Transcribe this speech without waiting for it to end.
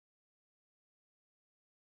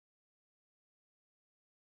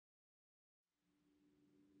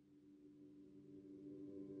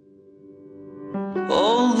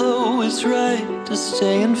it's right to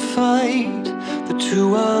stay and fight. The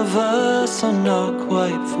two of us are not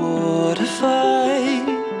quite fortified.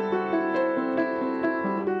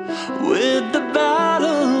 With the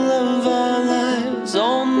battle of our lives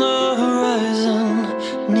on the horizon,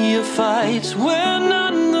 neophytes, we're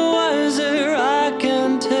none the wiser. I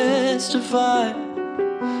can testify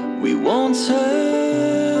we won't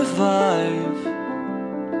survive.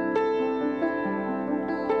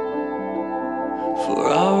 For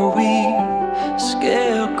are we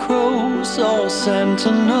scarecrows or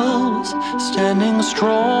sentinels, standing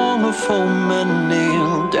strong or foemen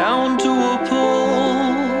nailed down to a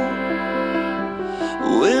pole?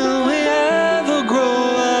 Will we ever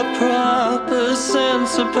grow a proper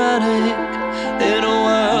sense of panic in a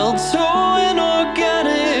world so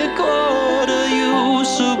inorganic? Or do you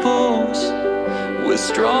suppose with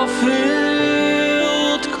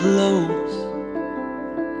straw-filled clothes?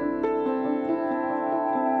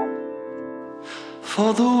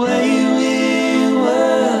 For the way we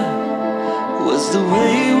were was the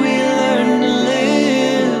way we learned to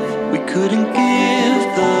live. We couldn't give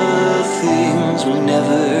the things we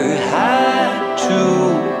never had to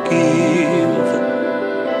give.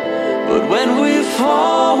 But when we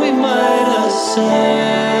fall, we might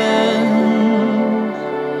ascend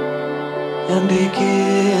and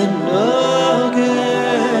begin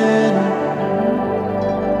again.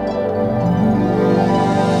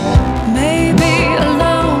 Maybe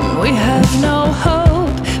alone we have no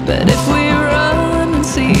hope, but if we run and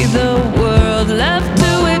see the world left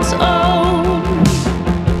to its own,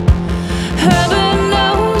 heaven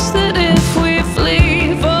knows that if we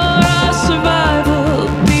flee for our survival,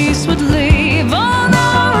 peace would leave on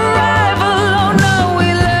our arrival. Oh no, we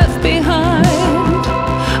left behind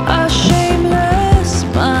our shameless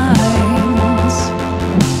minds.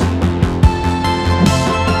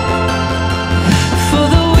 For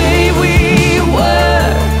the way we were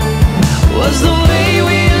was the way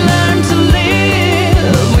we learned to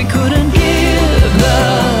live. We couldn't give the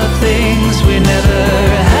things we never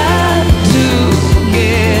had to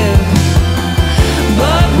give.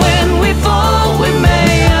 But when we fall, we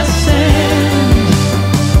may ascend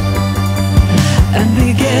and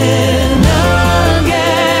begin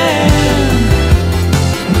again.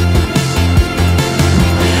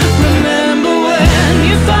 Remember when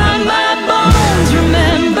you found my bones?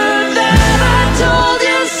 Remember that I told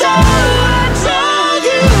you so. I told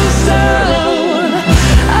you so.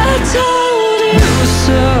 I told you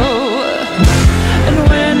so. And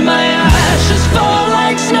when my ashes fall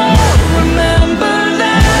like snow, remember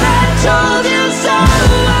that I told you so.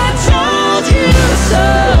 I told you so.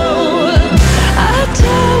 I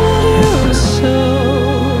told you so.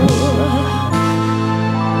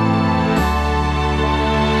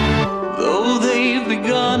 Though they've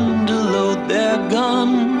begun to load their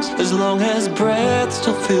guns, as long as breath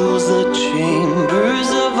still fills the chambers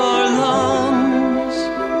of our lungs,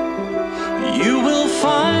 you will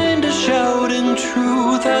find a shouting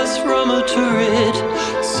truth as from a turret.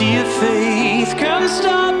 See if faith can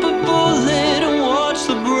stop a bullet, and watch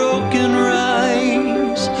the broken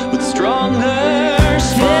rise with stronger Dear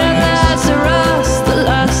spines. Lazarus, the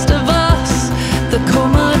last of us, the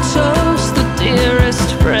comatose, the dearest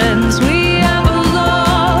friends we ever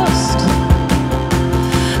lost.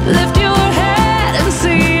 Lift your head and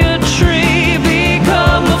see a tree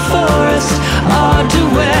become a forest. Our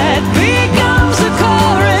duet becomes a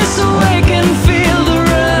chorus. Awake and feel the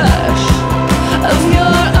rush of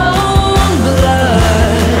your own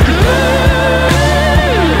blood.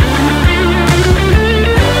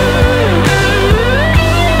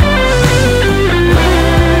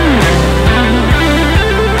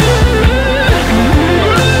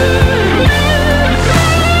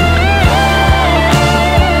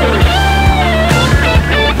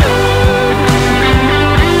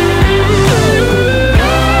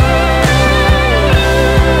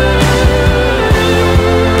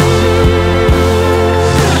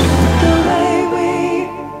 The way we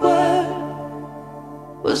were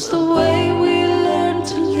was the way we learned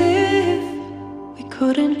to live. We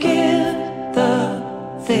couldn't give the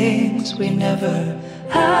things we never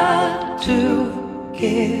had to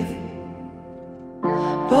give.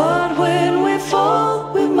 But when we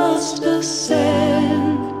fall, we must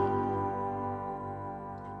ascend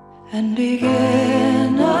and begin